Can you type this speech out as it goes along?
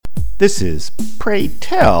This is Pray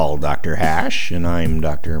Tell Dr. Hash, and I'm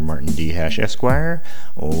Dr. Martin D. Hash, Esquire,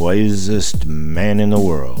 wisest man in the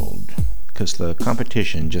world. 'Cause the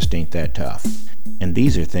competition just ain't that tough. And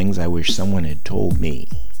these are things I wish someone had told me.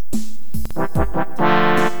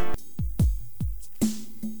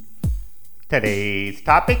 Today's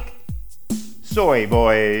topic,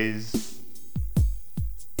 Soyboys.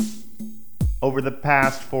 Over the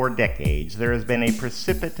past 4 decades, there has been a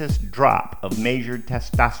precipitous drop of measured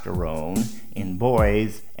testosterone in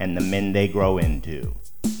boys and the men they grow into,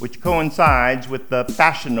 which coincides with the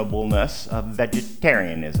fashionableness of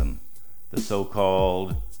vegetarianism, the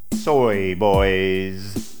so-called soy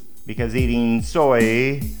boys, because eating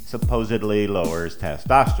soy supposedly lowers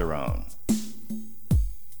testosterone.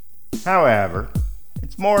 However,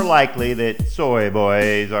 it's more likely that soy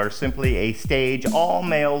boys are simply a stage all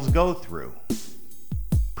males go through.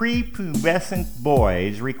 Prepubescent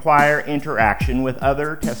boys require interaction with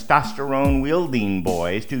other testosterone-wielding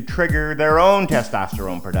boys to trigger their own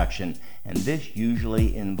testosterone production, and this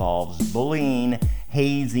usually involves bullying,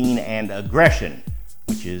 hazing, and aggression,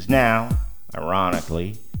 which is now,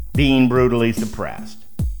 ironically, being brutally suppressed.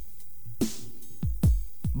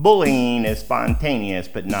 Bullying is spontaneous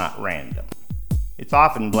but not random. It's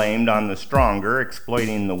often blamed on the stronger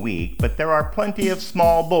exploiting the weak, but there are plenty of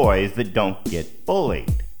small boys that don't get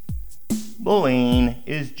bullied. Bullying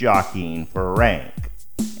is jockeying for rank,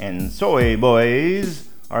 and soy boys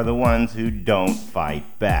are the ones who don't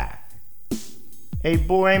fight back. A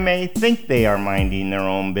boy may think they are minding their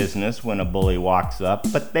own business when a bully walks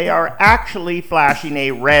up, but they are actually flashing a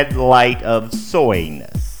red light of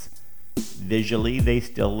soyness. Visually, they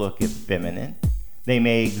still look effeminate. They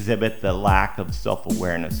may exhibit the lack of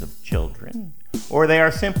self-awareness of children, or they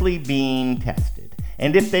are simply being tested.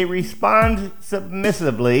 And if they respond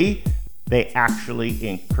submissively, they actually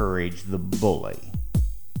encourage the bully.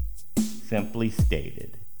 Simply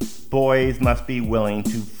stated, boys must be willing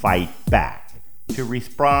to fight back, to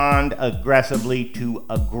respond aggressively to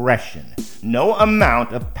aggression. No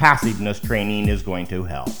amount of passiveness training is going to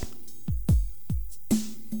help.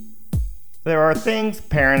 There are things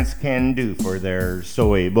parents can do for their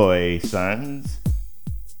soy boy sons.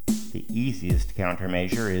 The easiest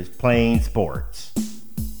countermeasure is playing sports.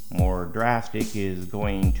 More drastic is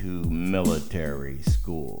going to military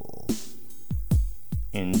school.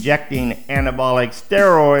 Injecting anabolic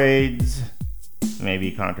steroids may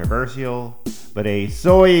be controversial, but a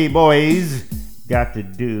soy boy's got to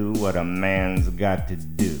do what a man's got to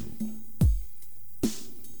do.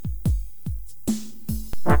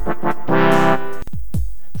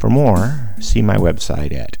 For more, see my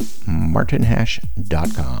website at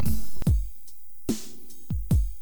martinhash.com.